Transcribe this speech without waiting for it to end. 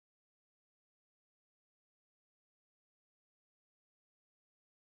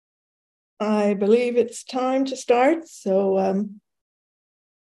I believe it's time to start. So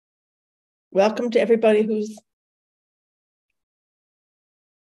welcome to everybody who's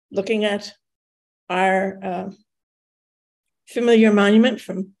looking at our familiar monument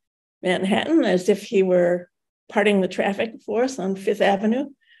from Manhattan as if he were parting the traffic for us on Fifth Avenue.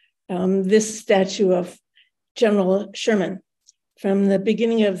 This statue of General Sherman from the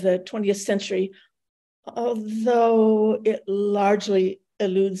beginning of the 20th century, although it largely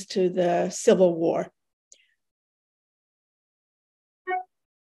alludes to the Civil War.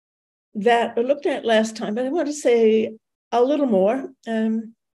 That I looked at last time, but I want to say a little more. I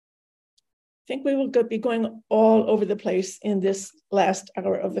think we will be going all over the place in this last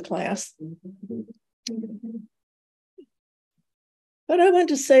hour of the class. What I want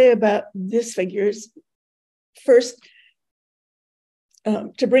to say about this figure is first,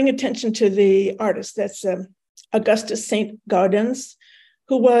 to bring attention to the artist. That's Augustus St. Gaudens,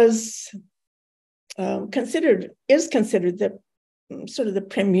 who was considered the sort of the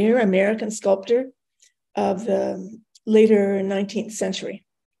premier American sculptor of the later 19th century.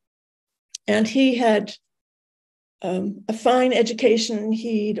 And he had a fine education.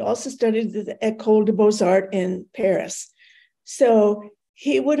 He'd also studied at the École des Beaux-Arts in Paris. So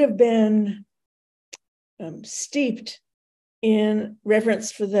he would have been steeped in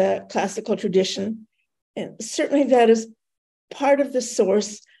reverence for the classical tradition. And certainly that is part of the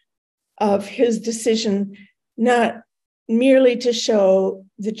source of his decision not merely to show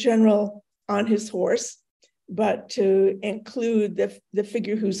the general on his horse, but to include the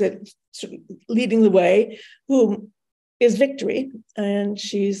figure who's sort of leading the way, who is Victory. And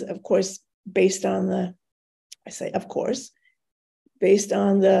she's, of course, based on the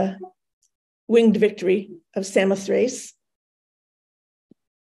winged victory of Samothrace,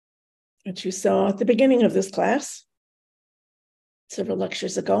 which you saw at the beginning of this class several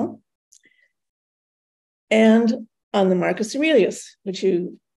lectures ago, and on the Marcus Aurelius, which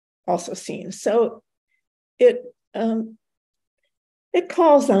you've also seen. So it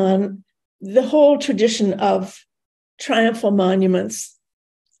calls on the whole tradition of triumphal monuments.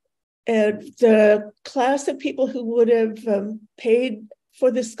 The class of people who would have paid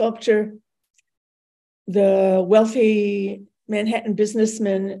for this sculpture, the wealthy Manhattan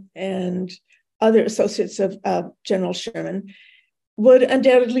businessmen and other associates of General Sherman, would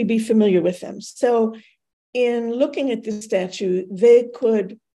undoubtedly be familiar with them. So in looking at this statue, they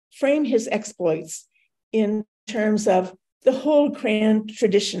could frame his exploits in terms of the whole grand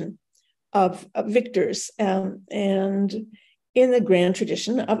tradition of victors and in the grand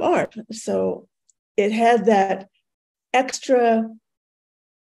tradition of art. So it had that extra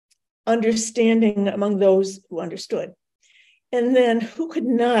understanding among those who understood. And then who could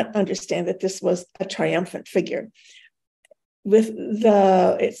not understand that this was a triumphant figure? With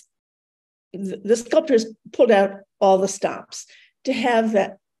the sculptors pulled out all the stops to have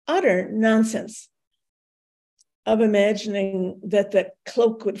that utter nonsense of imagining that the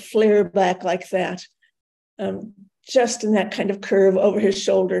cloak would flare back like that, just in that kind of curve over his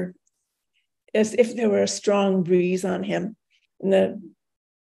shoulder, as if there were a strong breeze on him. And the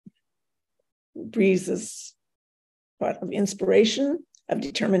breeze is part of inspiration, of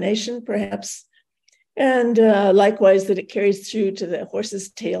determination, perhaps. And likewise, that it carries through to the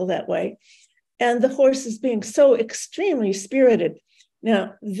horse's tail that way. And the horse is being so extremely spirited.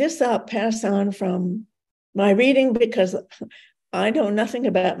 Now, this I'll pass on from my reading because I know nothing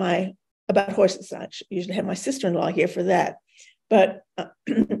about horses. I usually have my sister-in-law here for that. But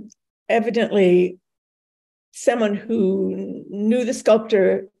evidently, someone who knew the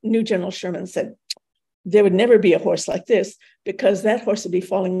sculptor, knew General Sherman, said there would never be a horse like this because that horse would be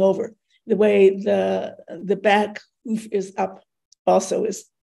falling over. The way the back hoof is up also is,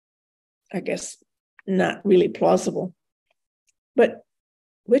 I guess, not really plausible. But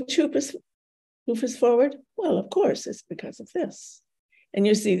which hoof is forward? Well, of course, it's because of this. And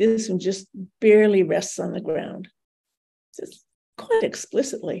you see this one just barely rests on the ground. It's quite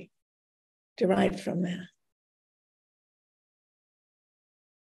explicitly derived from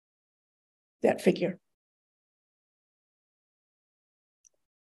that figure.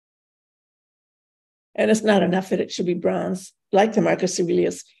 And it's not enough that it should be bronze. Like the Marcus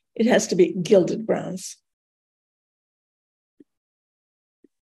Aurelius, it has to be gilded bronze.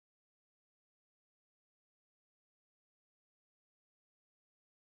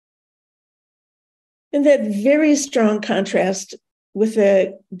 And that very strong contrast with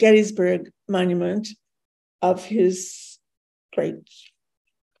the Gettysburg monument of his great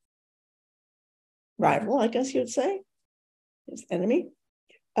rival, I guess you would say, his enemy,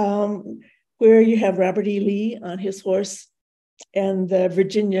 where you have Robert E. Lee on his horse and the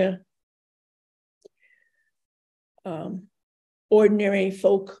Virginia ordinary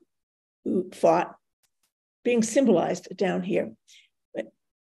folk who fought being symbolized down here.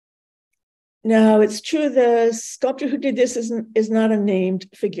 Now, it's true the sculptor who did this is not a named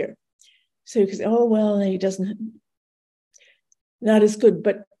figure. So you can say, oh, well, he doesn't, not as good.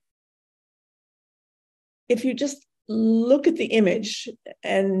 But if you just look at the image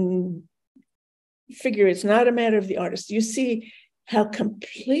and figure it's not a matter of the artist, you see how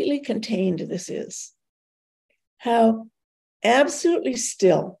completely contained this is, how absolutely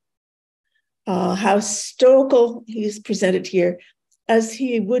still, how stoical he's presented here, as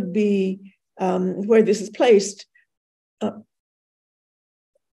he would be where this is placed,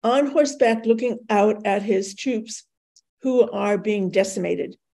 on horseback looking out at his troops who are being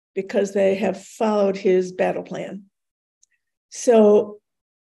decimated because they have followed his battle plan. So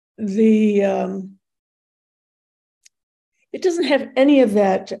it doesn't have any of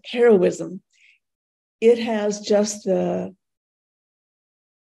that heroism. It has just the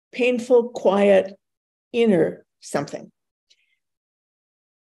painful, quiet, inner something.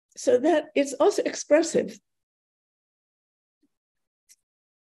 So that it's also expressive.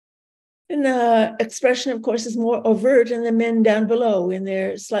 And the expression, of course, is more overt in the men down below in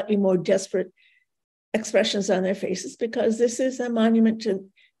their slightly more desperate expressions on their faces, because this is a monument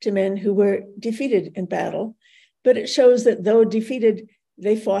to men who were defeated in battle, but it shows that though defeated,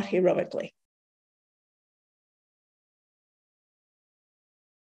 they fought heroically.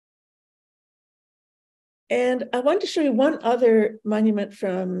 And I want to show you one other monument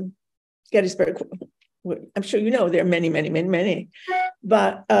from Gettysburg. I'm sure you know there are many, many, many, many.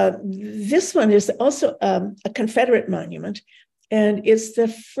 But this one is also a Confederate monument, and it's the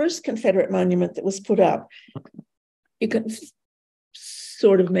first Confederate monument that was put up. You can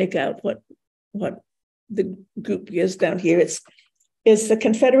sort of make out what the group is down here. It's the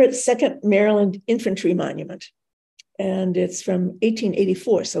Confederate 2nd Maryland Infantry Monument, and it's from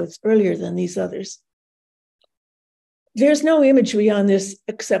 1884, so it's earlier than these others. There's no imagery on this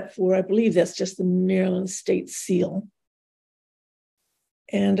except for, I believe that's just the Maryland State Seal.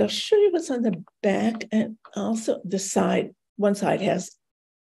 And I'll show you what's on the back, and also the side. One side has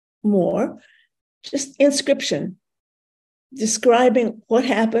more, just inscription describing what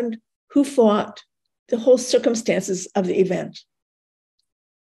happened, who fought, the whole circumstances of the event.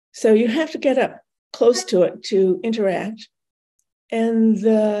 So you have to get up close to it to interact. And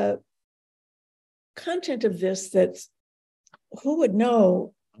the content of this, that's who would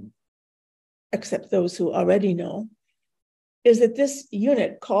know, except those who already know, is that this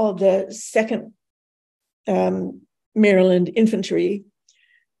unit called the 2nd Maryland Infantry,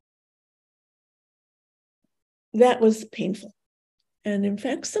 that was painful. And in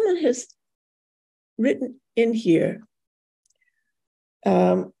fact, someone has written in here,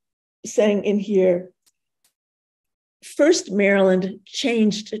 saying in here, 1st Maryland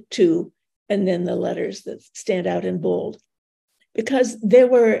changed to, and then the letters that stand out in bold. Because there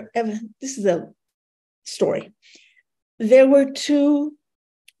were, this is a story, there were 2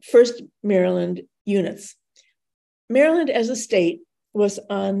 1st Maryland units. Maryland as a state was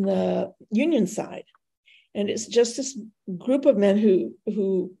on the Union side, and it's just this group of men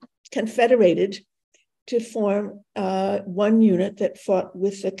who confederated to form one unit that fought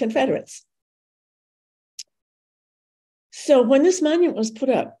with the Confederates. So when this monument was put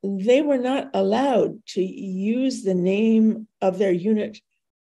up, they were not allowed to use the name of their unit,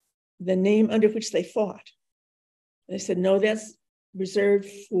 the name under which they fought. They said, no, that's reserved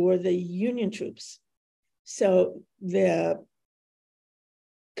for the Union troops. So the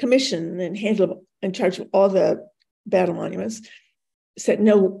commission and in charge of all the battle monuments said,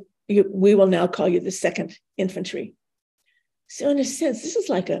 no, we will now call you the 2nd Infantry. So in a sense, this is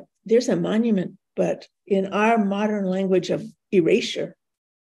like there's a monument, but in our modern language of erasure,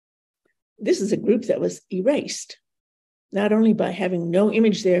 this is a group that was erased, not only by having no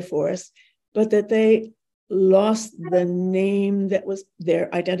image there for us, but that they lost the name that was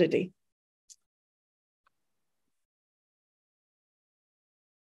their identity.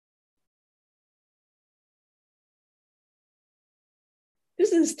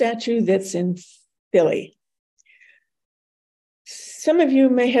 This is a statue that's in Philly. Some of you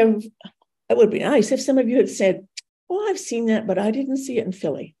may have, it would be nice if some of you had said, oh, I've seen that, but I didn't see it in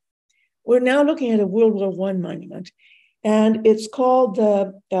Philly. We're now looking at a World War I monument, and it's called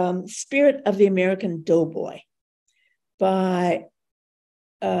the Spirit of the American Doughboy by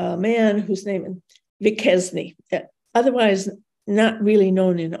a man whose name is Viquesney, otherwise not really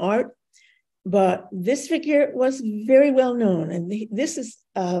known in art, but this figure was very well known. And this is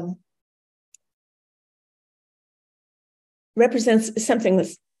represents something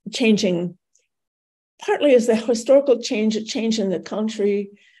that's changing partly as a historical change, a change in the country,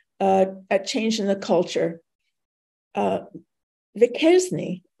 a change in the culture.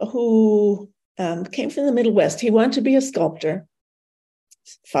 Duquesne, who came from the Middle West, he wanted to be a sculptor.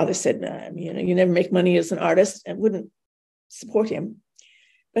 His father said, you never make money as an artist, and wouldn't support him.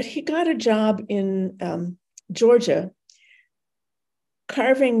 But he got a job in Georgia,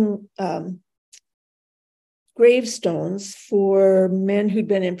 carving gravestones for men who'd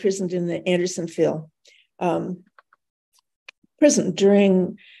been imprisoned in the Andersonville prison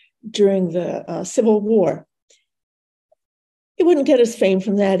during the Civil War. He wouldn't get his fame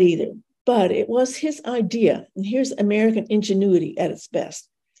from that either, but it was his idea. And here's American ingenuity at its best.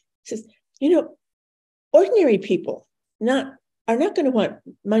 He says, ordinary people are not going to want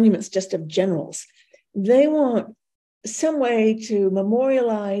monuments just of generals. They want some way to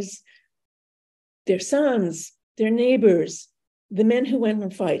memorialize their sons, their neighbors, the men who went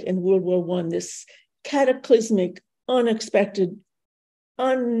and fight in World War I, this cataclysmic, unexpected,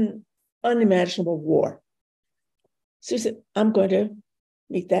 unimaginable war. So he said, I'm going to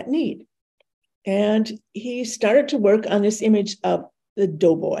meet that need. And he started to work on this image of the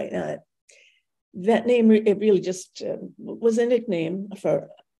doughboy. That name, it really just was a nickname for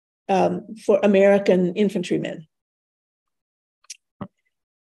American infantrymen.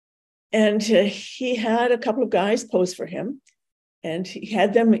 And he had a couple of guys pose for him, and he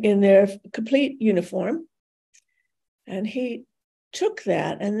had them in their complete uniform. And he took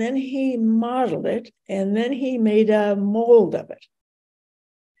that, and then he modeled it, and then he made a mold of it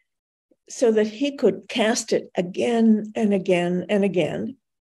so that he could cast it again and again and again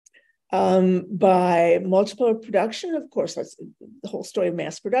by multiple production. Of course, that's the whole story of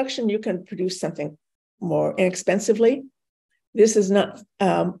mass production. You can produce something more inexpensively. This is not,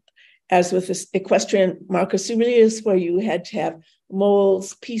 as with this equestrian Marcus Aurelius, where you had to have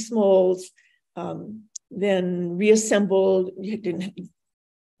molds, piece molds, then reassembled. You didn't have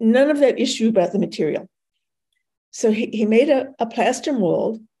none of that issue about the material. So he made a plaster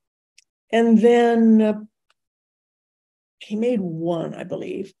mold, and then he made one, I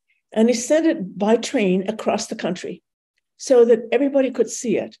believe, and he sent it by train across the country so that everybody could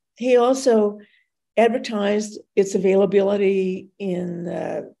see it. He also advertised its availability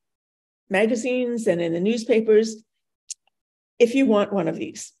in magazines and in the newspapers. If you want one of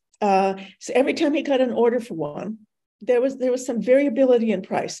these. So every time he got an order for one, there was some variability in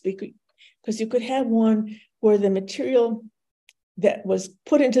price, because you could have one where the material that was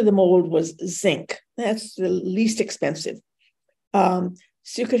put into the mold was zinc. That's the least expensive. So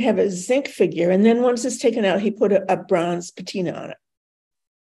you could have a zinc figure, and then once it's taken out, he put a bronze patina on it.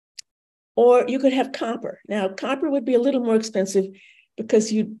 Or you could have copper. Now, copper would be a little more expensive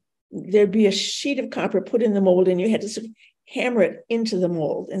because there'd be a sheet of copper put in the mold, and you had to sort of hammer it into the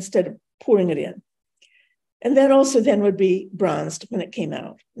mold instead of pouring it in. And that also then would be bronzed when it came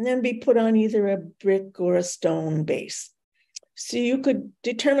out, and then be put on either a brick or a stone base. So you could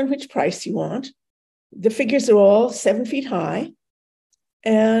determine which price you want. The figures are all 7 feet high,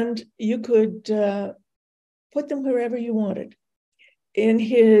 and you could put them wherever you wanted. In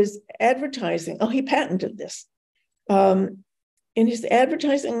his advertising, he patented this. In his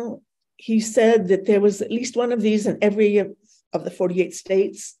advertising, he said that there was at least one of these in every of the 48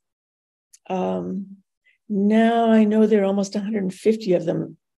 states. Now I know there are almost 150 of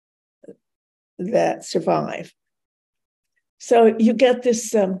them that survive. So you get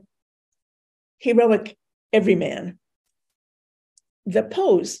this heroic everyman. The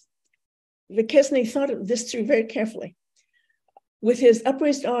pose, Duquesne thought of this through very carefully. With his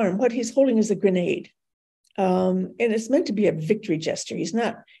upraised arm, what he's holding is a grenade. And it's meant to be a victory gesture. It's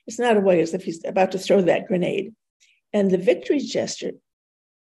not a way as if he's about to throw that grenade. And the victory gesture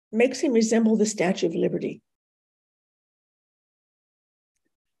makes him resemble the Statue of Liberty.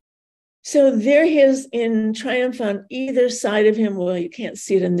 So there he is in triumph on either side of him. Well, you can't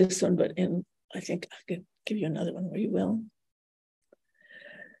see it in this one, but I think I could give you another one where you will.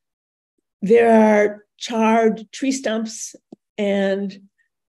 There are charred tree stumps and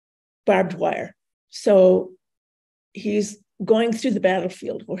barbed wire. So he's going through the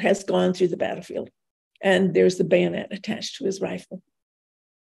battlefield, or has gone through the battlefield, and there's the bayonet attached to his rifle.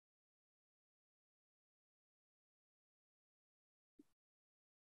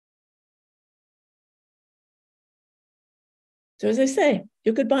 So as I say,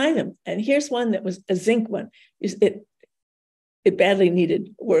 you could buy them. And here's one that was a zinc one. It badly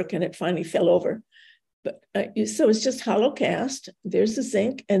needed work, and it finally fell over. But so it's just hollow cast. There's the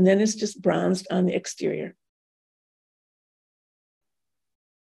zinc, and then it's just bronzed on the exterior.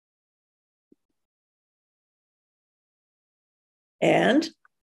 And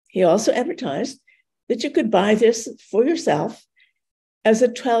he also advertised that you could buy this for yourself as a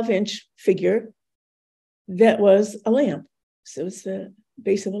 12-inch figure that was a lamp. So it's the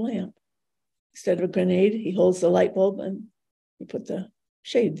base of a lamp. Instead of a grenade, he holds the light bulb and you put the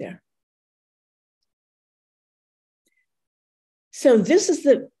shade there. So this is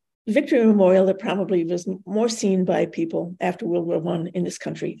the Victory Memorial that probably was more seen by people after World War I in this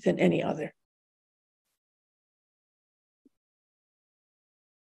country than any other.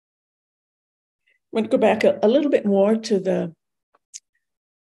 I'm going to go back a little bit more to the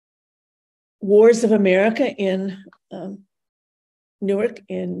Wars of America in Newark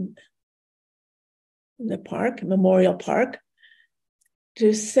in the park, Memorial Park,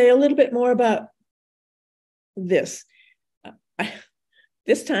 to say a little bit more about this.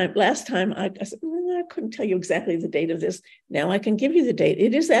 Last time, I said, I couldn't tell you exactly the date of this. Now I can give you the date.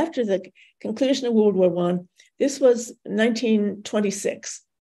 It is after the conclusion of World War I. This was 1926.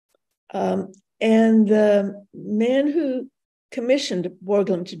 And the man who commissioned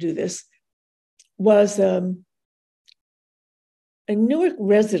Borglum to do this was a Newark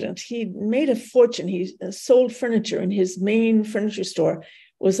resident. He made a fortune. He sold furniture, and his main furniture store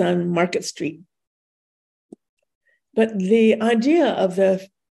was on Market Street. But the idea of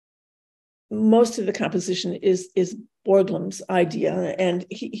most of the composition is Borglum's idea, and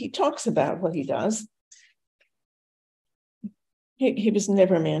he talks about what he does. He was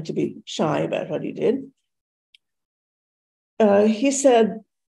never a man to be shy about what he did. He said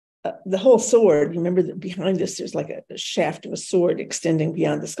the whole sword, remember that behind this, there's like a shaft of a sword extending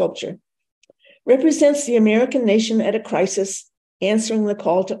beyond the sculpture, represents the American nation at a crisis, answering the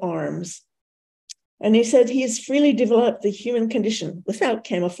call to arms. And he said he has freely developed the human condition without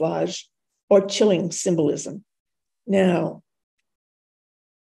camouflage or chilling symbolism. Now,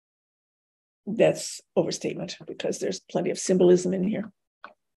 that's overstatement because there's plenty of symbolism in here.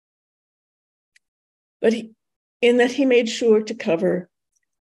 But in that he made sure to cover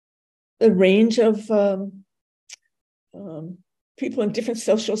the range of people in different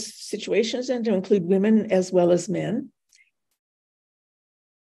social situations and to include women as well as men.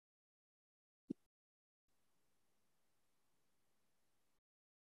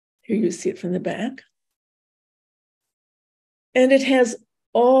 Here you see it from the back. And it has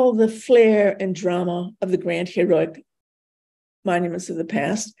all the flair and drama of the grand heroic monuments of the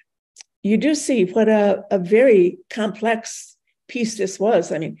past. You do see what a very complex piece this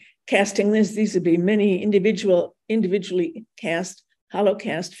was. I mean, casting these would be many individually cast, hollow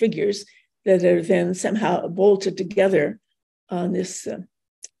cast figures that are then somehow bolted together on this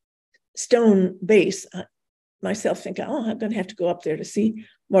stone base. Myself think, I'm going to have to go up there to see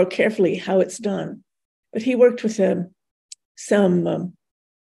more carefully how it's done. But he worked with some,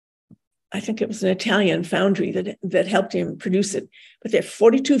 I think it was an Italian foundry that helped him produce it. But there are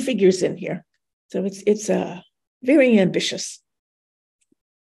 42 figures in here. So it's very ambitious.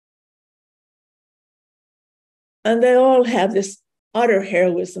 And they all have this utter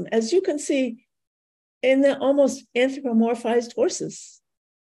heroism, as you can see in the almost anthropomorphized horses.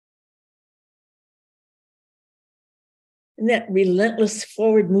 And that relentless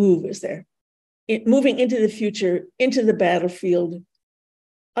forward move is there, moving into the future, into the battlefield,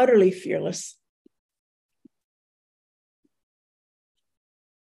 utterly fearless.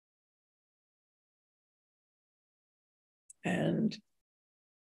 And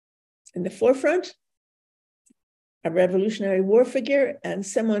in the forefront, a Revolutionary War figure and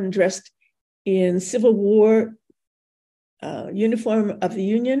someone dressed in Civil War uniform of the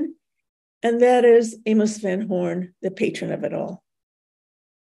Union. And that is Amos Van Horn, the patron of it all.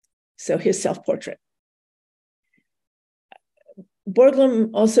 So his self-portrait. Borglum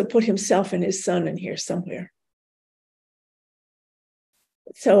also put himself and his son in here somewhere.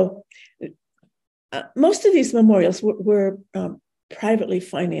 So most of these memorials were privately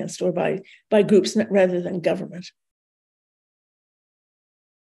financed or by groups rather than government.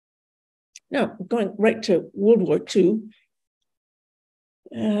 Now, going right to World War II,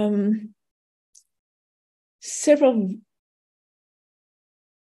 several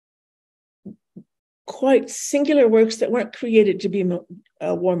quite singular works that weren't created to be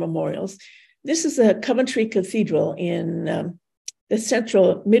war memorials. This is a Coventry Cathedral in the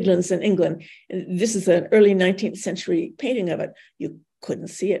central Midlands in England. This is an early 19th century painting of it. You couldn't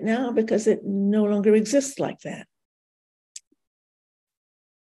see it now because it no longer exists like that.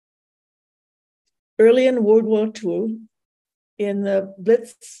 Early in World War II, in the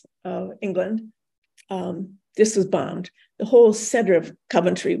Blitz of England, this was bombed. The whole center of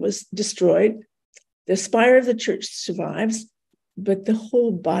Coventry was destroyed. The spire of the church survives, but the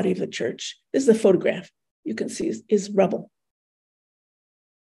whole body of the church, this is a photograph, you can see is rubble.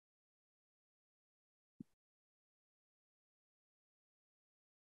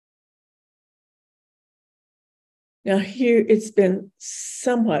 Now here it's been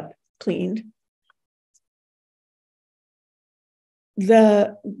somewhat cleaned.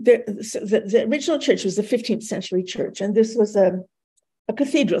 The original church was a 15th century church, and this was a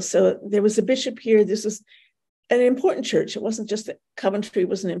cathedral. So there was a bishop here. This was an important church. It wasn't just that Coventry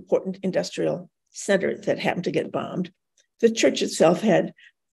was an important industrial center that happened to get bombed. The church itself had,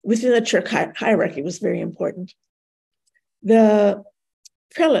 within the church hierarchy, was very important. The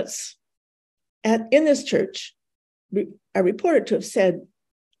prelates in this church are reported to have said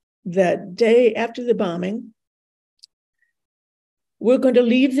the day after the bombing, we're going to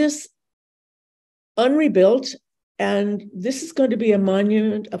leave this unrebuilt, and this is going to be a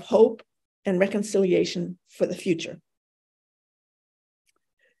monument of hope and reconciliation for the future.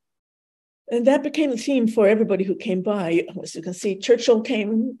 And that became the theme for everybody who came by. As you can see, Churchill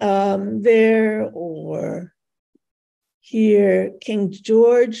came there, or here, King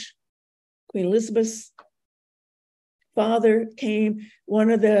George, Queen Elizabeth's father came,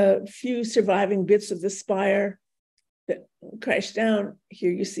 one of the few surviving bits of the spire that crashed down.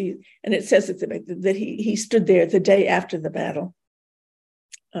 Here you see, and it says that he stood there the day after the battle,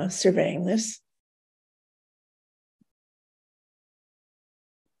 surveying this.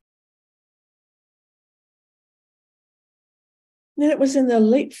 Then it was in the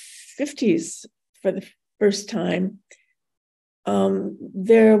late 50s for the first time.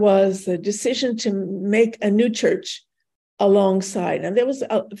 There was a decision to make a new church alongside. And there was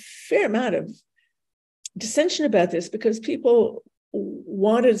a fair amount of dissension about this because people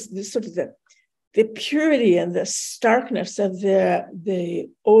wanted this sort of the purity and the starkness of the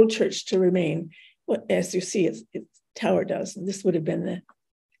old church to remain. Well, as you see, its tower does. And this would have been the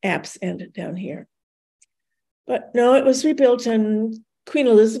apse end down here. But no, it was rebuilt, and Queen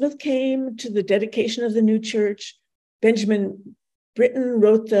Elizabeth came to the dedication of the new church. Benjamin Britten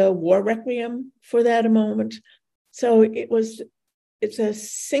wrote the war requiem for that a moment. So it's a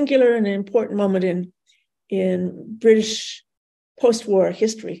singular and important moment in British post-war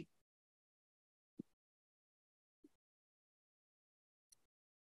history.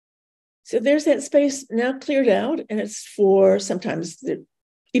 So there's that space now cleared out, and it's for sometimes the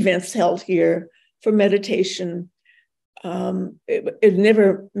events held here for meditation. It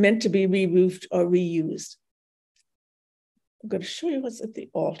never meant to be re-roofed or reused. I'm going to show you what's at the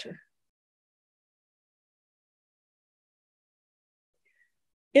altar.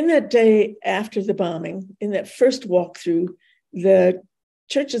 In that day after the bombing, in that first walkthrough, the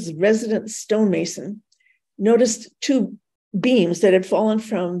church's resident stonemason noticed two beams that had fallen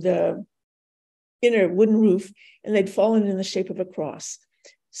from the inner wooden roof, and they'd fallen in the shape of a cross.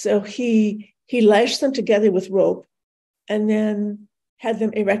 So he lashed them together with rope and then had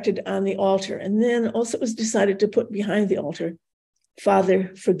them erected on the altar. And then also it was decided to put behind the altar,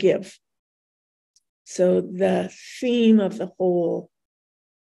 Father, forgive. So the theme of the whole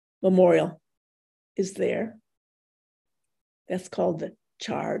memorial is there. That's called the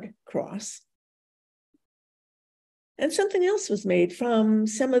charred cross. And something else was made from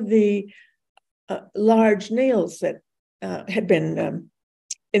some of the large nails that had been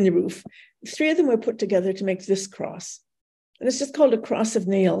in the roof. 3 of them were put together to make this cross. And it's just called a cross of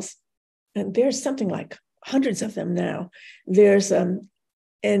nails. And there's something like hundreds of them now. There's an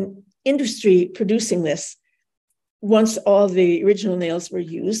industry producing this. Once all the original nails were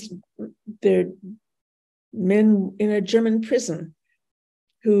used, there are men in a German prison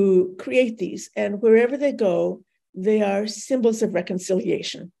who create these. And wherever they go, they are symbols of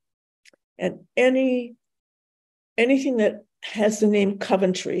reconciliation. And anything that has the name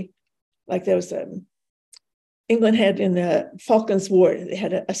Coventry, like there was England had in the Falklands War, they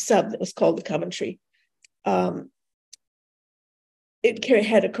had a sub that was called the Coventry. It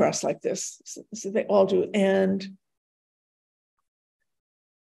had a cross like this, so they all do. And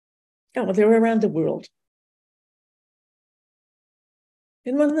they were around the world.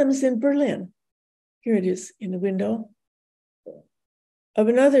 And one of them is in Berlin. Here it is in the window of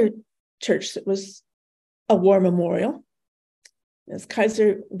another church that was a war memorial. It's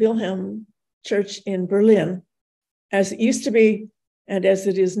Kaiser Wilhelm Church in Berlin, as it used to be and as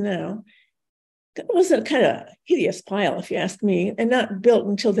it is now. It was a kind of hideous pile, if you ask me, and not built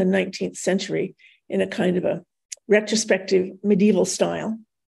until the 19th century in a kind of a retrospective medieval style.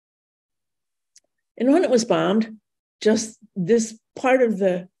 And when it was bombed, just this part of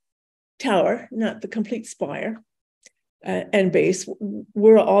the tower, not the complete spire and base,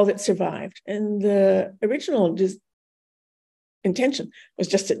 were all that survived. And the original intention was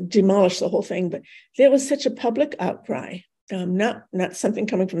just to demolish the whole thing, but there was such a public outcry, not something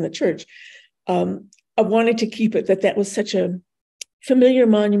coming from the church, of wanting to keep it, that was such a familiar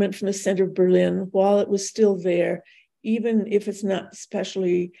monument from the center of Berlin while it was still there, even if it's not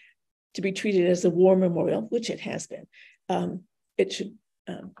especially to be treated as a war memorial, which it has been. It should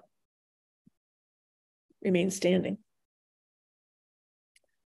remain standing.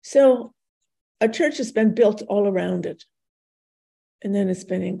 So a church has been built all around it, and then it's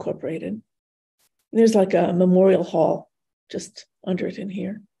been incorporated. And there's like a memorial hall just under it in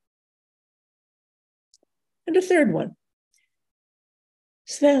here. And a third one.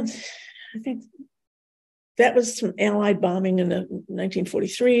 So that, I think that was from Allied bombing in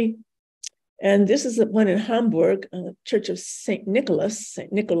 1943. And this is the one in Hamburg, the Church of St.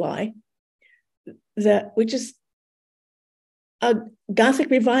 Nikolai, which is a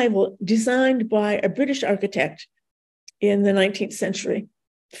Gothic revival designed by a British architect in the 19th century.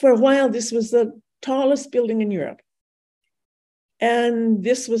 For a while, this was the tallest building in Europe. And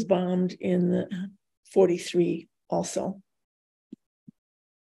this was bombed in 43 also.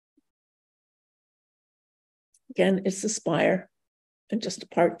 Again, it's the spire and just a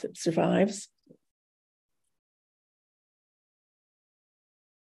part that survives.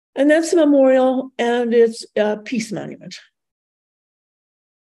 And that's a memorial, and it's a peace monument.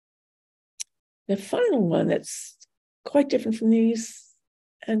 The final one that's quite different from these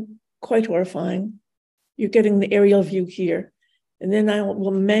and quite horrifying. You're getting the aerial view here, and then I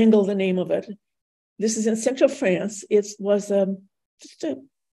will mangle the name of it. This is in central France. It was just an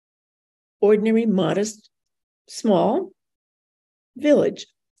ordinary, modest, small village.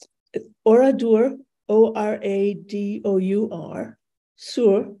 Oradour, Oradour,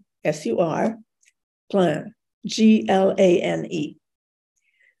 Sur, S-U-R, Glane, Glane.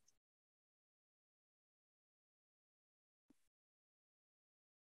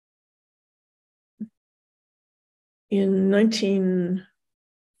 In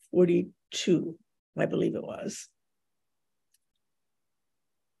 1942, I believe it was.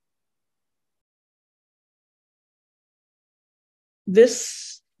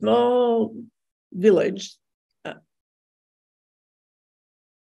 This small village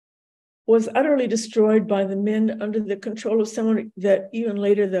was utterly destroyed by the men under the control of someone that even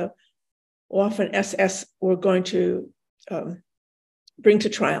later the Waffen SS were going to bring to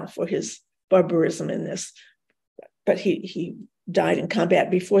trial for his barbarism in this. But he died in combat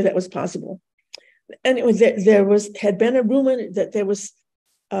before that was possible. Anyway, there had been a rumor that there was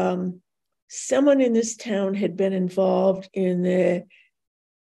someone in this town had been involved in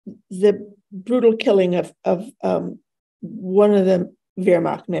the brutal killing of one of the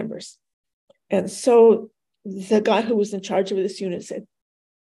Wehrmacht members. And so the guy who was in charge of this unit said,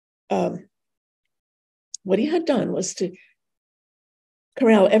 what he had done was to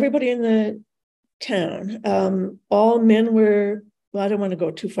corral everybody in the town. All men were, well, I don't want to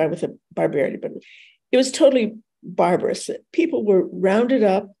go too far with the barbarity, but it was totally barbarous. People were rounded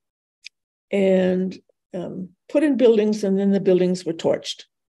up and put in buildings, and then the buildings were torched.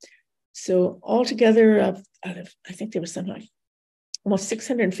 So altogether, I think there was something like almost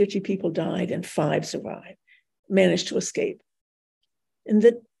 650 people died and 5 survived, managed to escape. And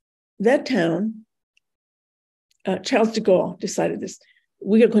that town, Charles de Gaulle decided this,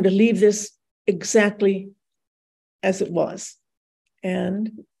 we are going to leave this exactly as it was.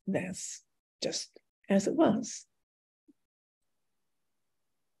 And that's just as it was.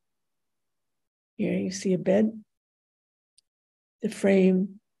 Here you see a bed, the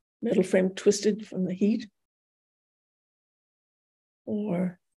metal frame twisted from the heat.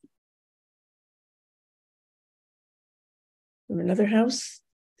 Or from another house,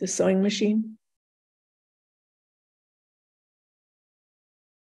 the sewing machine.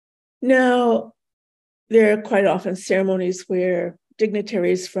 Now, there are quite often ceremonies where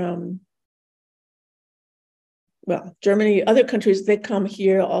dignitaries from, well, Germany, other countries, they come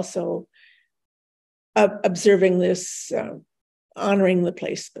here also observing this, honoring the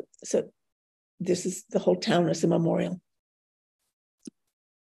place. So this is the whole town as a memorial.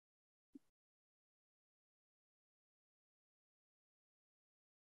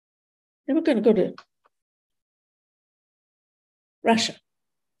 And we're going to go to Russia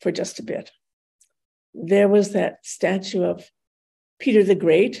for just a bit. There was that statue of Peter the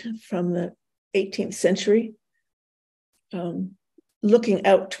Great from the 18th century, looking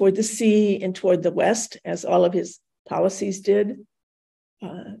out toward the sea and toward the west, as all of his policies did.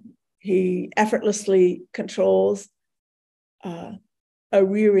 He effortlessly controls a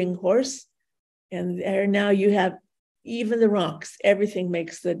rearing horse. And there now you have even the rocks, everything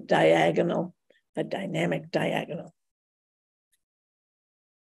makes the diagonal, a dynamic diagonal.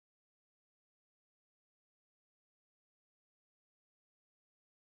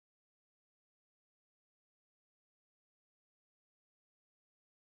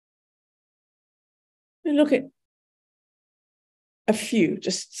 We look at a few,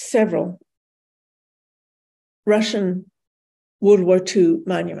 just several Russian World War II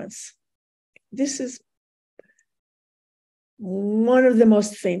monuments. This is one of the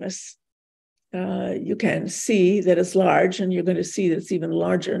most famous. You can see that it's large, and you're going to see that it's even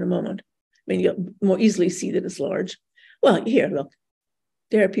larger in a moment. I mean, you'll more easily see that it's large. Well, here, look,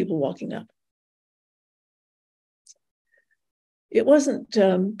 there are people walking up. It wasn't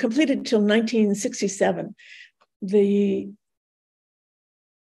completed until 1967. In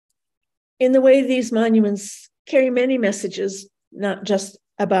the way these monuments carry many messages, not just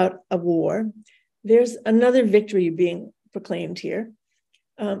about a war, there's another victory being proclaimed here,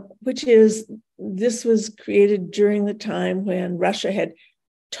 which is this was created during the time when Russia had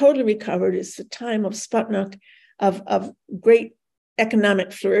totally recovered. It's the time of Sputnik, of great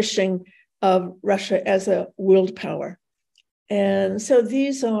economic flourishing of Russia as a world power. And so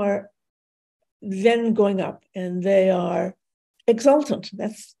these are then going up, and they are exultant.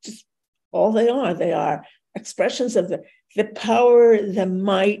 That's just all they are. They are expressions of the power, the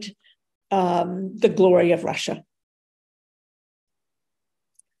might, the glory of Russia.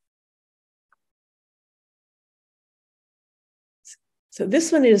 So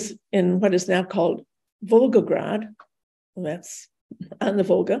this one is in what is now called Volgograd. That's on the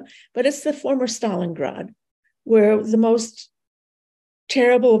Volga, but it's the former Stalingrad, where the most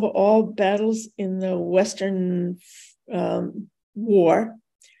terrible of all battles in the Western war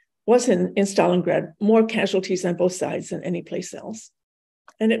was in Stalingrad, more casualties on both sides than any place else.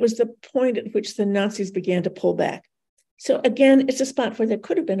 And it was the point at which the Nazis began to pull back. So again, it's a spot where there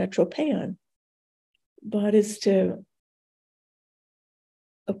could have been a tropaeon, but it's to,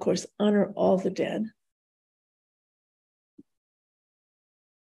 of course, honor all the dead.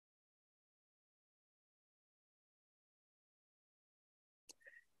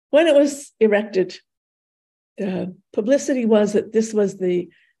 When it was erected, the publicity was that this was the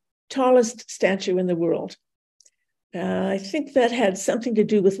tallest statue in the world. I think that had something to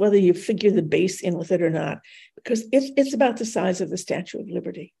do with whether you figure the base in with it or not, because it's about the size of the Statue of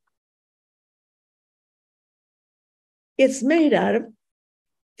Liberty. It's made out of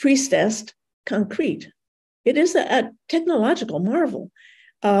pre-stressed concrete. It is a technological marvel.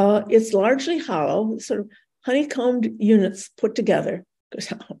 It's largely hollow, sort of honeycombed units put together.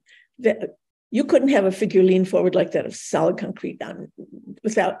 You couldn't have a figure lean forward like that of solid concrete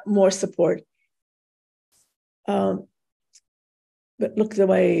without more support. But look the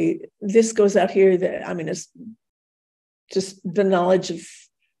way this goes out here. It's just the knowledge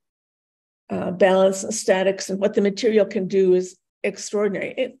of balance and statics and what the material can do is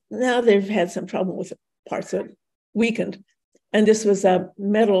extraordinary. Now they've had some problem with parts that weakened. And this was a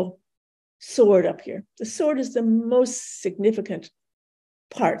metal sword up here. The sword is the most significant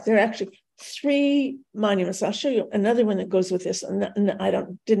part. There are actually 3 monuments. I'll show you another one that goes with this. And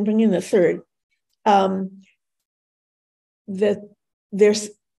didn't bring in the third. That they're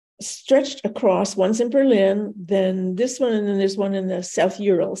stretched across. One's in Berlin, then this one, and then there's one in the South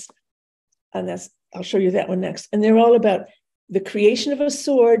Urals. And I'll show you that one next. And they're all about the creation of a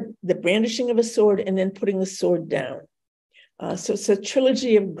sword, the brandishing of a sword, and then putting the sword down. So it's a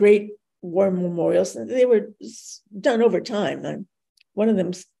trilogy of great war memorials. They were done over time. One of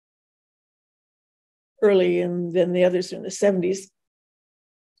them's early, and then the others are in the 70s.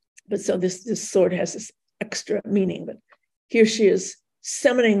 But so this sword has this extra meaning. But here she is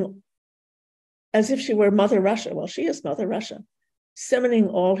summoning, as if she were Mother Russia. Well, she is Mother Russia, summoning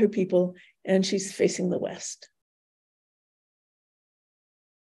all her people, and she's facing the West.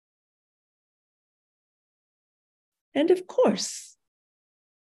 And of course,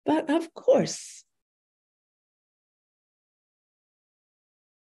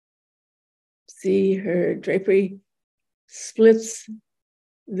 see her drapery splits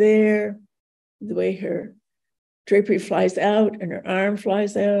there, the way her drapery flies out and her arm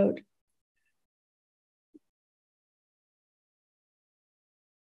flies out.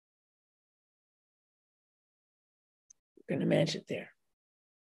 We're going to match it there.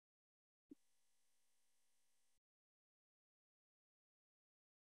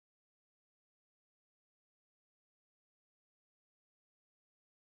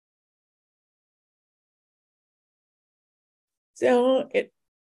 So it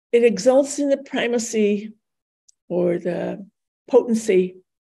exalts in the primacy or the potency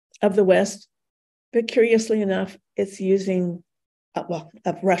of the West, but curiously enough, it's using,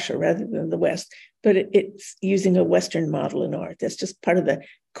 of Russia rather than the West, but it's using a Western model in art. That's just part of the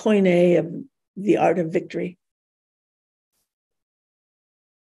koine of the art of victory.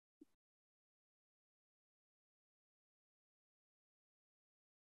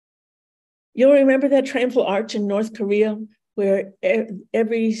 You'll remember that triumphal arch in North Korea, where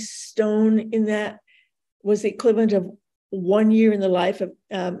every stone in that was the equivalent of 1 year in the life of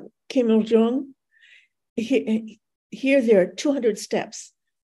Kim Il-jung. Here, there are 200 steps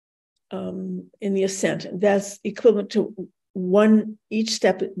in the ascent, and that's equivalent to each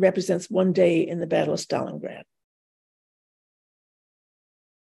step represents 1 day in the Battle of Stalingrad.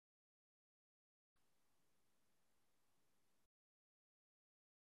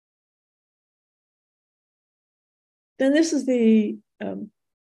 Then this is the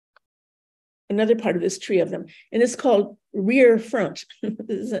another part of this tree of them, and it's called rear front.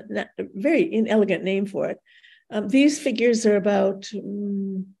 This is a very inelegant name for it. These figures are about,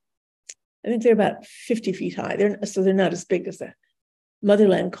 I think they're about 50 feet high. So they're not as big as the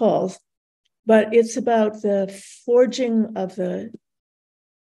Motherland calls, but it's about the forging of the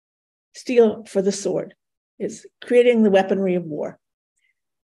steel for the sword. It's creating the weaponry of war.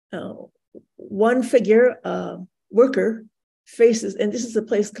 One figure, worker, faces, and this is a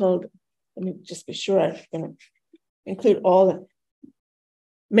place called, let me just be sure I'm going to include all the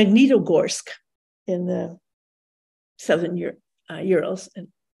Magnitogorsk in the southern Urals. And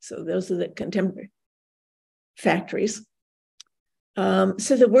so those are the contemporary factories. So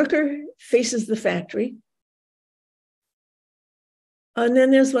the worker faces the factory. And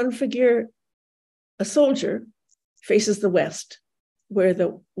then there's one figure, a soldier, faces the west, where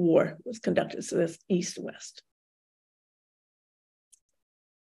the war was conducted. So that's east-west.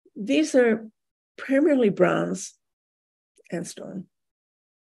 These are primarily bronze and stone.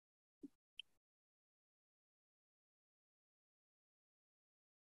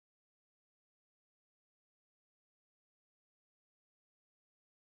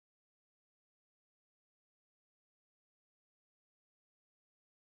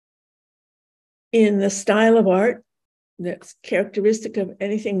 In the style of art that's characteristic of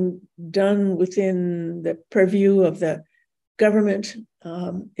anything done within the purview of the government,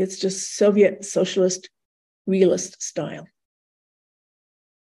 it's just Soviet socialist realist style.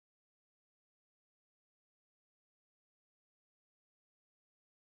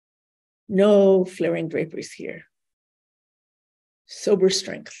 No flaring draperies here. Sober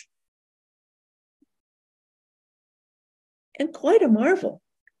strength. And quite a marvel,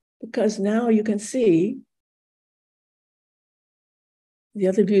 because now you can see, the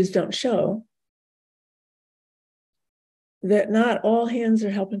other views don't show, that not all hands are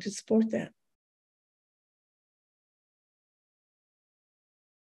helping to support that.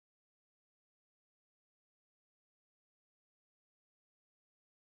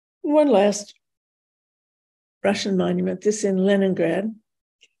 One last Russian monument, this in Leningrad,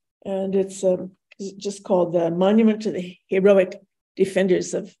 and it's just called the Monument to the Heroic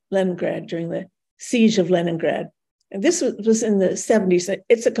Defenders of Leningrad during the Siege of Leningrad. And this was in the 70s.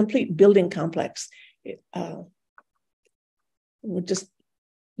 It's a complete building complex. We'll just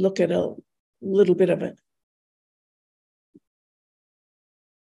look at a little bit of it.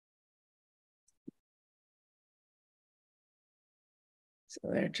 So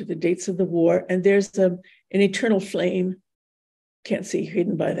there to the dates of the war. And there's an eternal flame. Can't see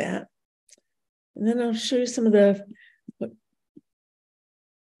hidden by that. And then I'll show you some of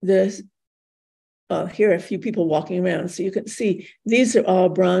here are a few people walking around. So you can see these are all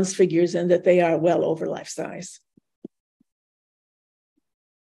bronze figures and that they are well over life size.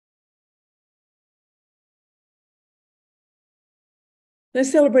 I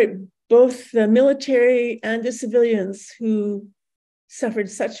celebrate both the military and the civilians who suffered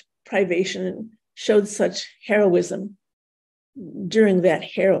such privation and showed such heroism during that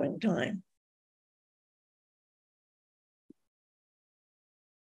harrowing time.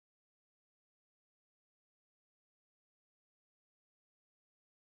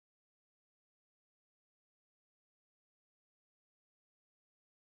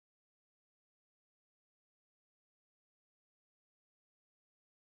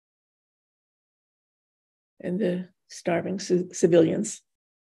 And the starving civilians.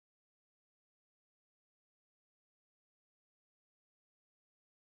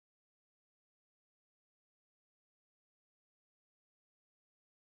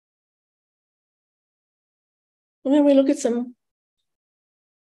 And then we look at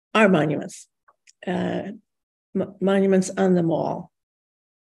our monuments, monuments on the mall.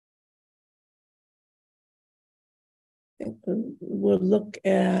 We'll look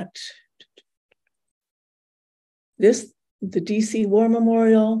at this, the DC War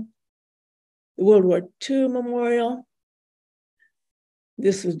Memorial, the World War II Memorial.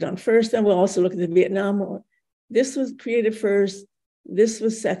 This was done first, and we'll also look at the Vietnam War. This was created first, this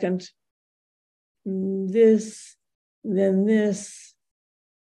was second, this, then this,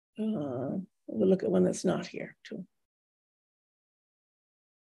 We'll look at one that's not here too.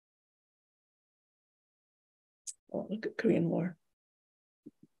 Oh, look at Korean War.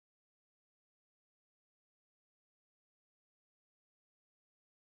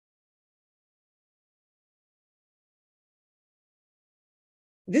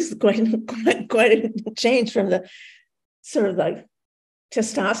 This is quite a change from the sort of like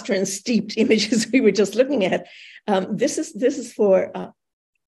testosterone steeped images we were just looking at. This is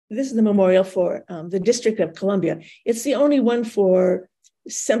the memorial for the District of Columbia. It's the only one for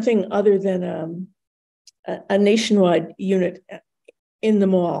something other than a nationwide unit in the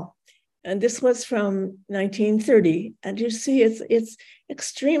mall. And this was from 1930. And you see, it's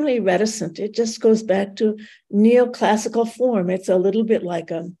extremely reticent. It just goes back to neoclassical form. It's a little bit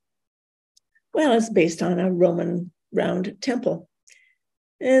like it's based on a Roman round temple.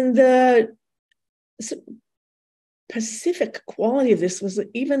 And the Pacific quality of this was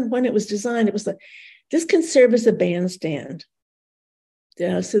that even when it was designed, it was like, this can serve as a bandstand.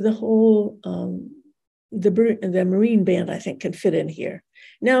 So the whole, the Marine Band, I think, can fit in here.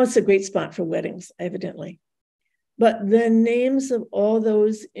 Now it's a great spot for weddings, evidently. But the names of all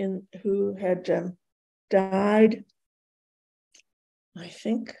those who had died, I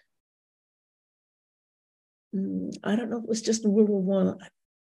think, I don't know if it was just in World War I,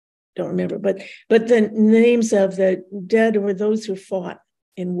 don't remember, but the names of the dead or those who fought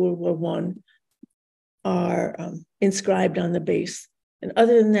in World War I are inscribed on the base. And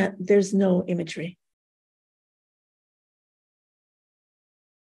other than that, there's no imagery.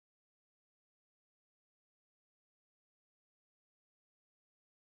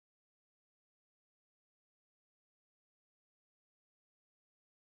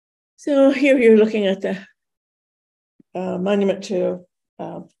 So here you're looking at the monument to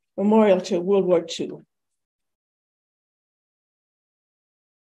memorial to World War II.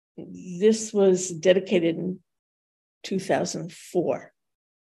 This was dedicated in 2004.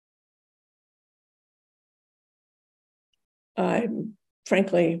 I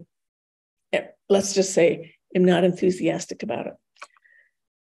frankly, let's just say, am not enthusiastic about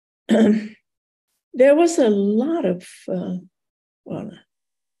it. There was a lot of,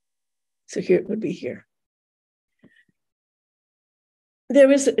 so here it would be here.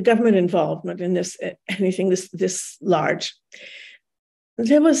 There is government involvement in this, anything this large.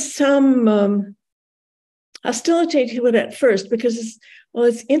 There was some hostility to it at first because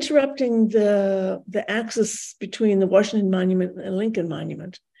it's interrupting the axis between the Washington Monument and Lincoln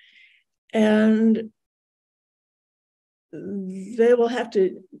Monument. And they will have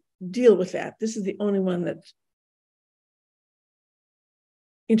to deal with that. This is the only one that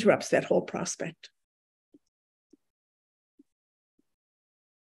interrupts that whole prospect.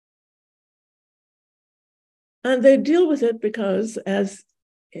 And they deal with it because, as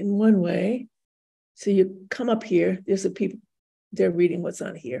in one way, so you come up here, there's the people, they're reading what's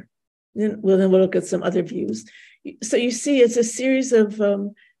on here. Then we'll look at some other views. So you see it's a series of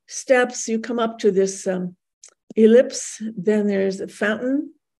steps. You come up to this ellipse, then there's a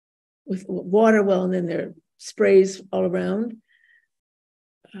fountain with water well, and then there are sprays all around.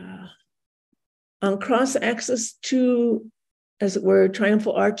 On cross axis, two, as it were,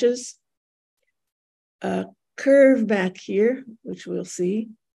 triumphal arches, curve back here, which we'll see.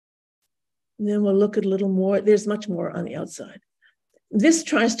 And then we'll look at a little more. There's much more on the outside. This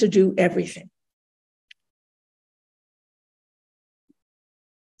tries to do everything,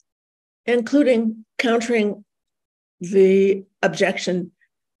 including countering the objection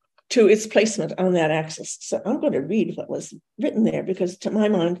to its placement on that axis. So I'm going to read what was written there, because to my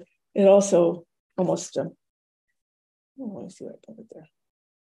mind, it also almost, let me see what I put it there.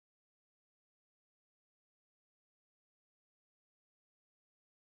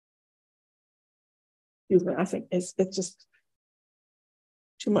 Excuse me, I think it's just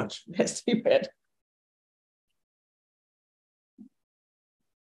too much. It has to be read.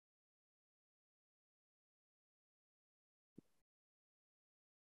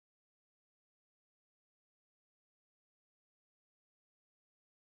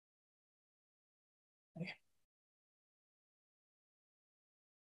 Okay.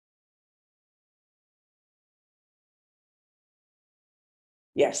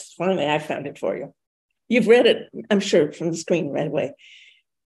 Yes, finally I found it for you. You've read it, I'm sure, from the screen right away.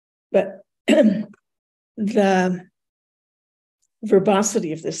 But the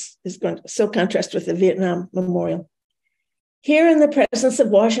verbosity of this is going to so contrast with the Vietnam Memorial. Here in the presence of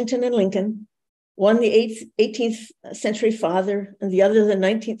Washington and Lincoln, one the 18th century father and the other the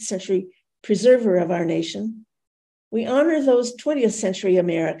 19th century preserver of our nation, we honor those 20th century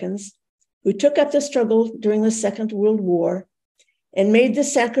Americans who took up the struggle during the Second World War and made the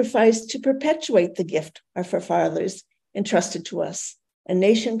sacrifice to perpetuate the gift our forefathers entrusted to us, a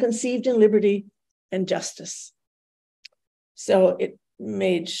nation conceived in liberty and justice. So it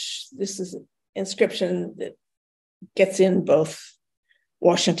made, this is an inscription that gets in both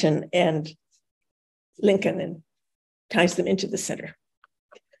Washington and Lincoln and ties them into the center.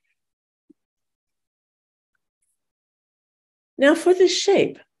 Now for the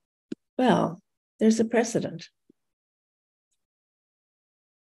shape, well, there's a precedent.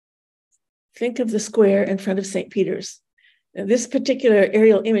 Think of the square in front of St. Peter's. Now, this particular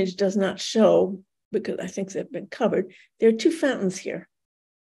aerial image does not show, because I think they've been covered, there are two fountains here.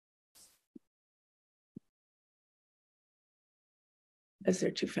 As there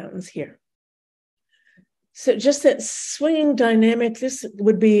are two fountains here. So just that swinging dynamic, this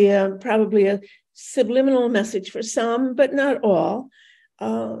would be probably a subliminal message for some, but not all,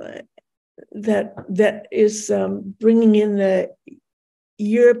 that is bringing in the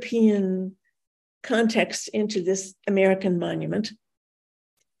European context into this American monument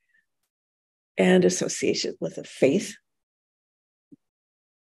and association with a faith.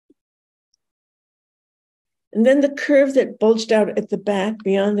 And then the curve that bulged out at the back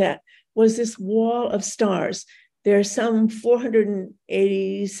beyond that was this wall of stars. There are some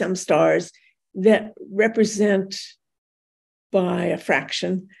 480 some stars that represent by a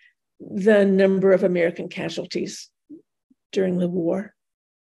fraction the number of American casualties during the war.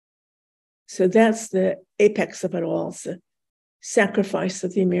 So that's the apex of it all, it's the sacrifice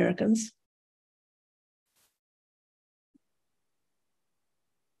of the Americans.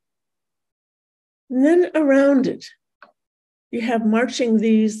 And then around it, you have marching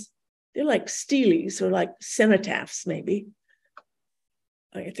these, they're like steles or like cenotaphs, maybe.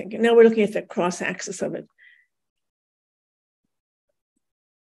 I think. Now we're looking at the cross axis of it.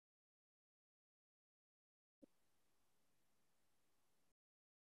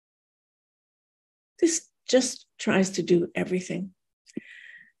 This just tries to do everything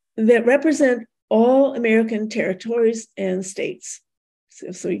that represent all American territories and states.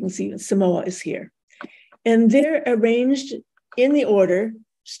 So you can see Samoa is here. And they're arranged in the order,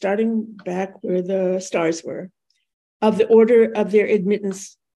 starting back where the stars were, of the order of their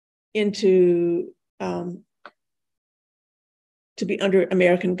admittance into to be under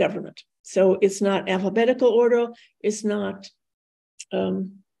American government. So it's not alphabetical order, it's not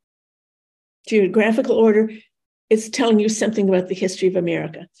geographical order, it's telling you something about the history of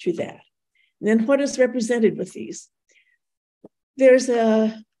America through that. And then what is represented with these? There's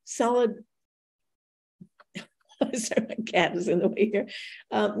a solid, sorry, my cat is in the way here.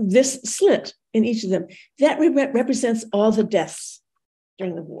 This slit in each of them, that represents all the deaths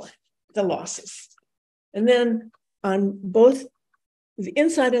during the war, the losses. And then on both the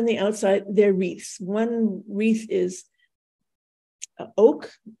inside and the outside, they're wreaths. One wreath is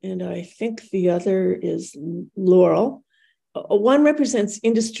oak, and I think the other is laurel. One represents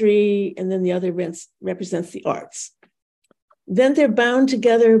industry, and then the other represents the arts. Then they're bound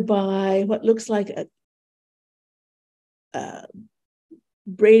together by what looks like a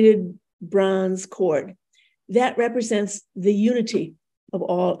braided bronze cord. That represents the unity of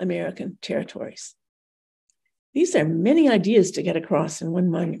all American territories. These are many ideas to get across in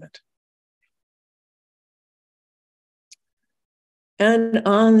one monument. And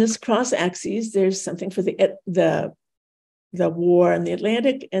on this cross axis, there's something for the war in the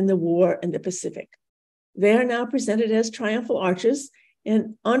Atlantic and the war in the Pacific. They are now presented as triumphal arches,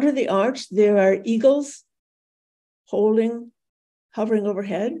 and under the arch, there are eagles hovering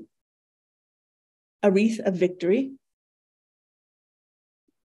overhead, a wreath of victory.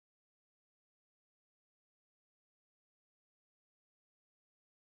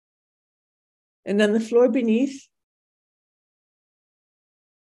 And on the floor beneath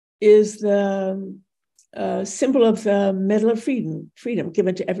is the symbol of the Medal of Freedom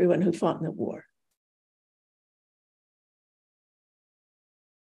given to everyone who fought in the war.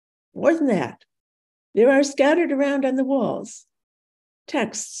 More than that, there are scattered around on the walls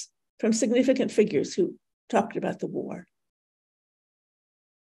texts from significant figures who talked about the war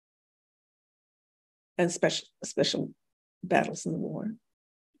and special battles in the war.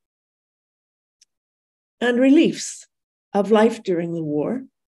 And reliefs of life during the war.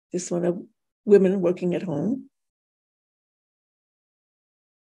 This one of women working at home,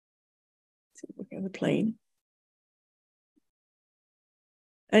 working on the plane.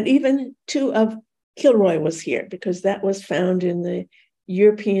 And even two of Kilroy was here, because that was found in the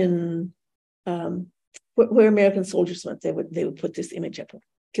European, where American soldiers went, they would put this image up.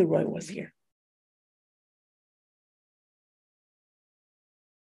 Kilroy was here.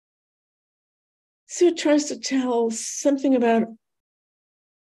 So it tries to tell something about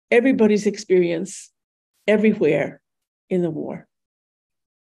everybody's experience everywhere in the war.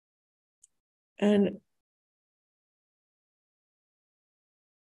 And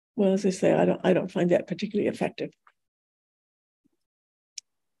well, as I say, I don't find that particularly effective.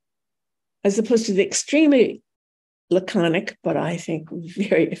 As opposed to the extremely laconic, but I think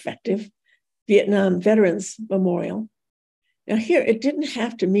very effective, Vietnam Veterans Memorial. Now here, it didn't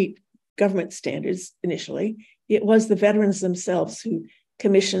have to meet government standards initially. It was the veterans themselves who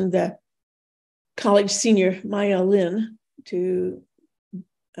commissioned the college senior Maya Lin to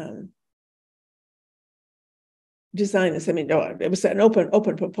design this. I mean, no, it was an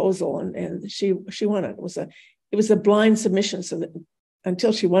open proposal, and she won it. It was a blind submission, so that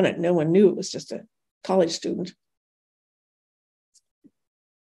until she won it, no one knew it was just a college student.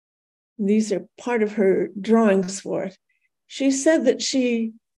 These are part of her drawings for it. She said that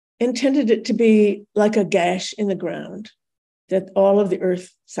she intended it to be like a gash in the ground that all of the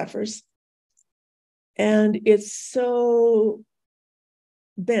earth suffers. And it's so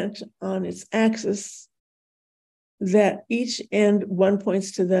bent on its axis that each end, one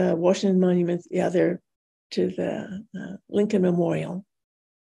points to the Washington Monument, the other to the Lincoln Memorial.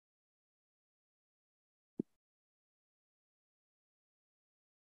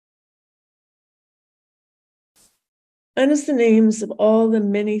 And it's the names of all the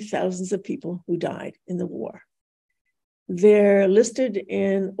many thousands of people who died in the war. They're listed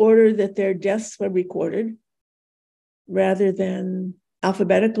in order that their deaths were recorded rather than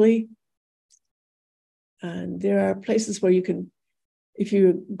alphabetically. And there are places where you can, if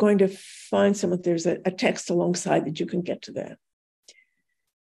you're going to find someone, there's a text alongside that you can get to that.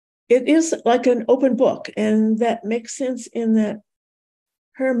 It is like an open book, and that makes sense in that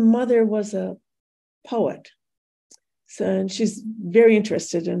her mother was a poet. So, and she's very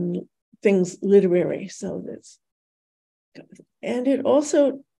interested in things literary. So that's, and it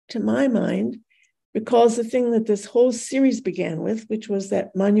also, to my mind, recalls the thing that this whole series began with, which was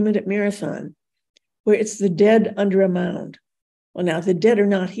that monument at Marathon, where it's the dead under a mound. Well, now the dead are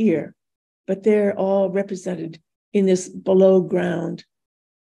not here, but they're all represented in this below ground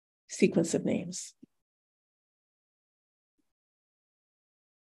sequence of names.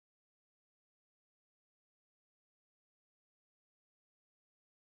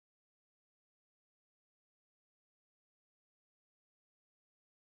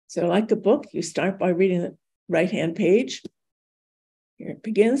 So like a book, you start by reading the right-hand page. Here it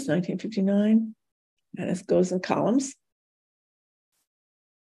begins, 1959, and it goes in columns.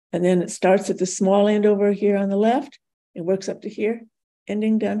 And then it starts at the small end over here on the left, it works up to here,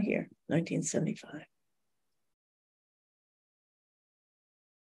 ending down here, 1975.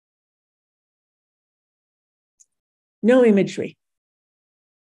 No imagery.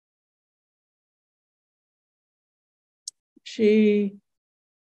 She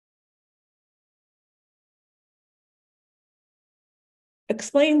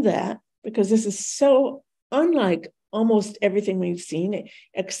explained that because this is so unlike almost everything we've seen,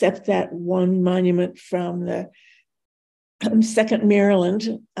 except that one monument from the 2nd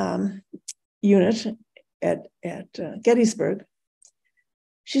Maryland unit at Gettysburg.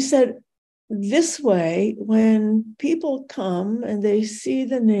 She said, this way, when people come and they see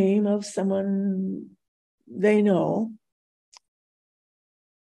the name of someone they know,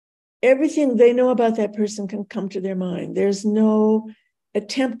 everything they know about that person can come to their mind. There's no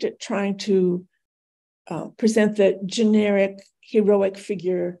attempt at trying to present the generic heroic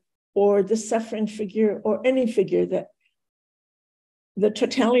figure or the suffering figure or any figure that the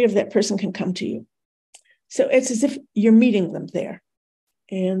totality of that person can come to you. So it's as if you're meeting them there.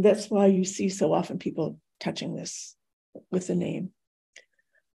 And that's why you see so often people touching this with the name.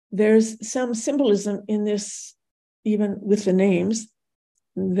 There's some symbolism in this, even with the names.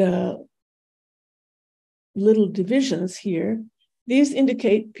 The little divisions here, these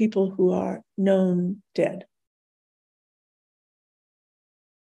indicate people who are known dead.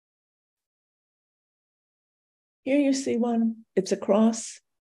 Here you see one, it's a cross.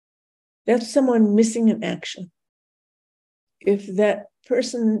 That's someone missing in action. If that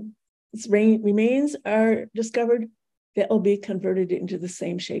person's remains are discovered, that will be converted into the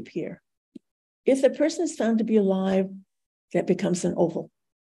same shape here. If the person is found to be alive, that becomes an oval.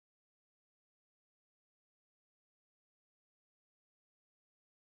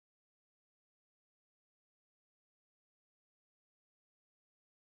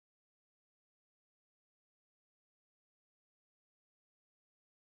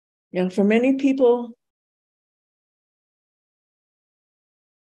 Now, for many people,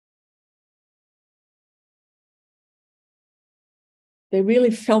 they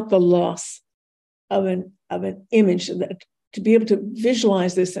really felt the loss of an image that to be able to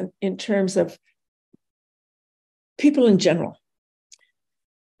visualize this in terms of people in general.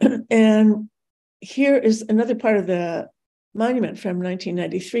 And here is another part of the monument from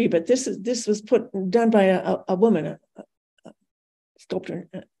 1993, but this was done by a woman, a sculptor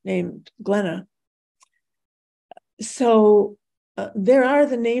named Glenna. So there are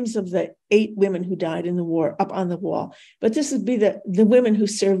the names of the 8 women who died in the war up on the wall, but this would be the women who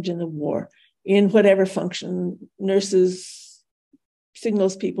served in the war in whatever function, nurses,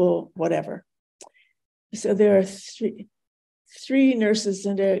 signals people, whatever. So there are three nurses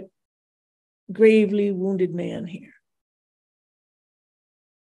and a gravely wounded man here.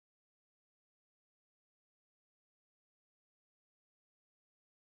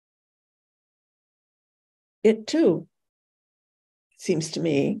 It too, seems to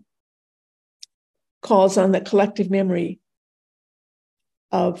me, calls on the collective memory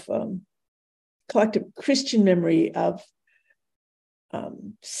of collective Christian memory of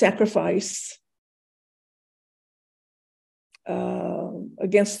sacrifice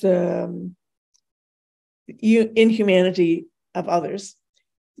against the inhumanity of others.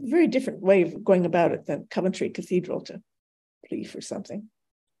 Very different way of going about it than Coventry Cathedral to plea for something.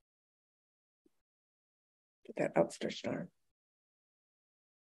 Put that outstretched arm.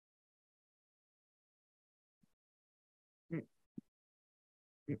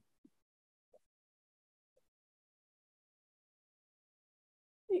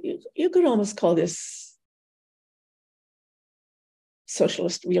 You could almost call this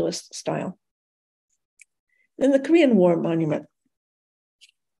socialist realist style. Then the Korean War monument.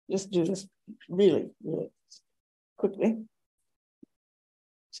 Just do this really, really quickly.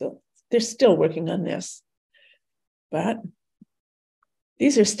 So they're still working on this. But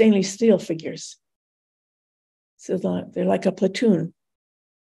these are stainless steel figures. So they're like a platoon.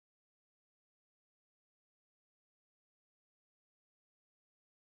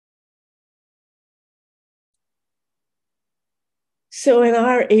 So in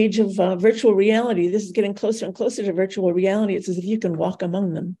our age of virtual reality, this is getting closer and closer to virtual reality. It's as if you can walk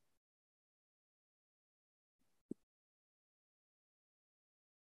among them.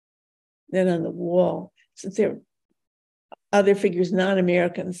 Then on the wall, since there are other figures,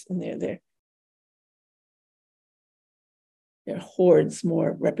 non-Americans, and they're hordes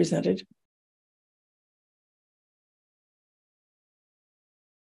more represented.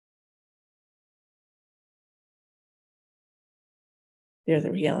 They're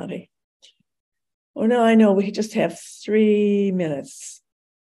the reality. Oh, no, I know we just have 3 minutes.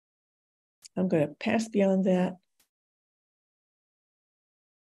 I'm going to pass beyond that.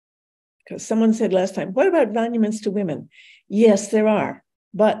 Because someone said last time, what about monuments to women? Yes, there are,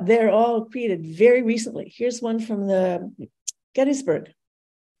 but they're all created very recently. Here's one from the Gettysburg.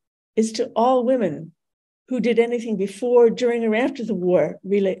 It's to all women who did anything before, during, or after the war,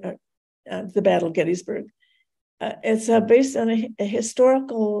 the Battle of Gettysburg. It's based on a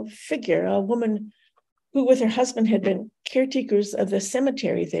historical figure, a woman who with her husband had been caretakers of the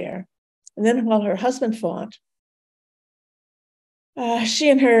cemetery there. And then while her husband fought, she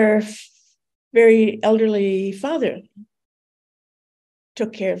and her very elderly father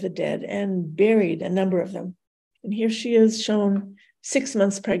took care of the dead and buried a number of them. And here she is shown 6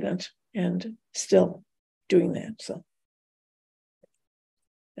 months pregnant and still doing that. So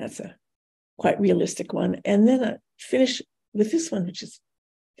that's a quite realistic one. And then I finish with this one, which is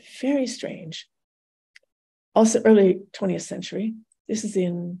very strange. Also early 20th century. This is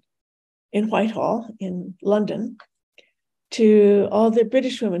in Whitehall in London, to all the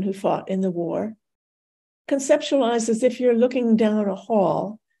British women who fought in the war, conceptualized as if you're looking down a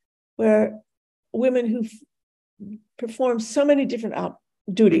hall where women who performed so many different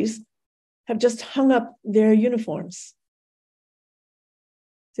duties have just hung up their uniforms.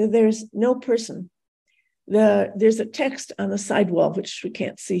 So there's no person. There's a text on the side wall, which we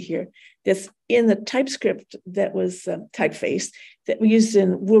can't see here, that's in the typescript that was typeface that we used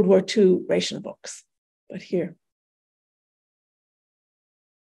in World War II ration books. But here.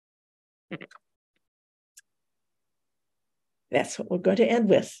 That's what we're going to end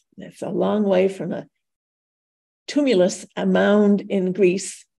with. That's a long way from a tumulus, a mound in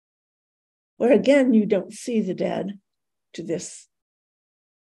Greece, where again, you don't see the dead, to this.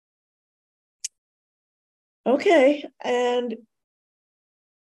 Okay, and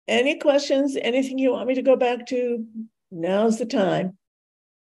any questions, anything you want me to go back to? Now's the time.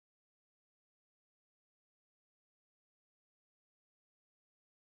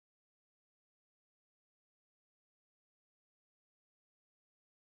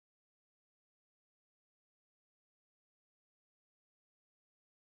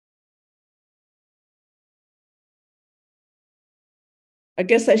 I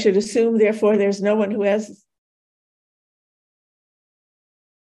guess I should assume, therefore, there's no one who has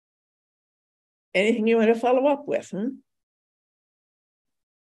anything you want to follow up with,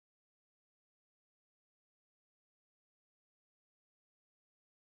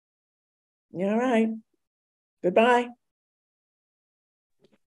 All right. Goodbye.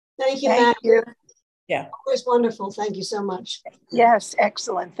 Thank you, Thank Maggie. you. Yeah. Always wonderful. Thank you so much. Yes,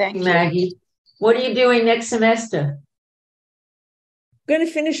 excellent. Thank you. Maggie, what are you doing next semester? I'm going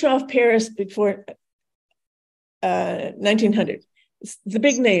to finish off Paris before 1900. It's the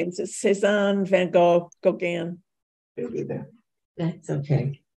big names. It's Cézanne, Van Gogh, Gauguin. That's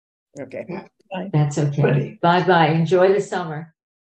okay. Okay. That's okay. Bye-bye. Enjoy the summer.